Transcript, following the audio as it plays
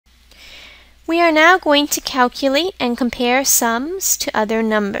We are now going to calculate and compare sums to other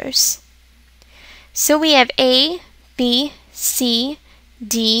numbers. So we have A, B, C,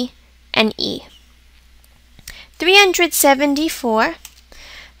 D, and E. 374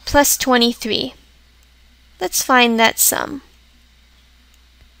 plus 23. Let's find that sum.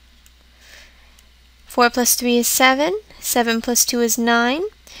 4 plus 3 is 7. 7 plus 2 is 9.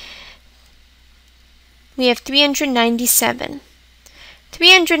 We have 397.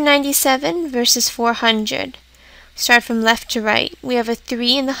 397 versus 400. Start from left to right. We have a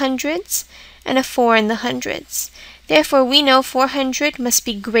 3 in the hundreds and a 4 in the hundreds. Therefore, we know 400 must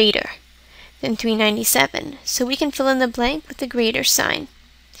be greater than 397. So we can fill in the blank with the greater sign.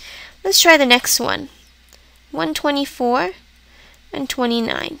 Let's try the next one. 124 and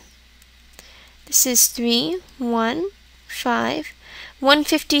 29. This is 3, 1, 5,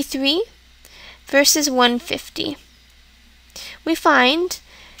 153 versus 150. We find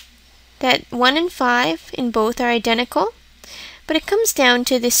that 1 and 5 in both are identical, but it comes down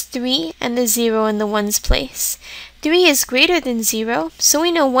to this 3 and the 0 in the 1's place. 3 is greater than 0, so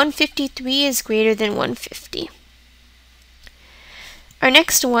we know 153 is greater than 150. Our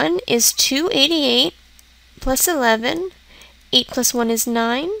next one is 288 plus 11. 8 plus 1 is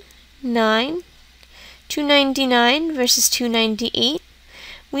 9. 9. 299 versus 298.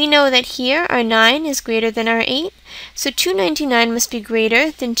 We know that here our 9 is greater than our 8, so 299 must be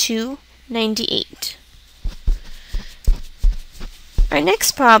greater than 298. Our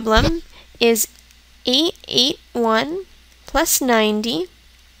next problem is 881 plus 90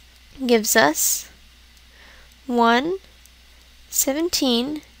 gives us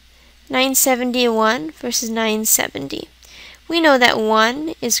 117, 971 versus 970. We know that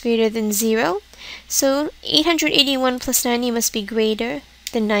 1 is greater than 0, so 881 plus 90 must be greater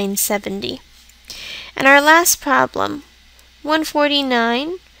than 970. And our last problem,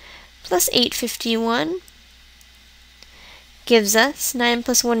 149 plus 851 gives us 9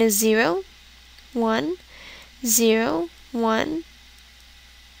 plus 1 is 0, 1, 0, 1,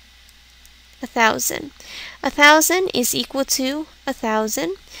 1,000. 1,000 is equal to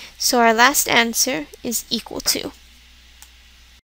 1,000, so our last answer is equal to.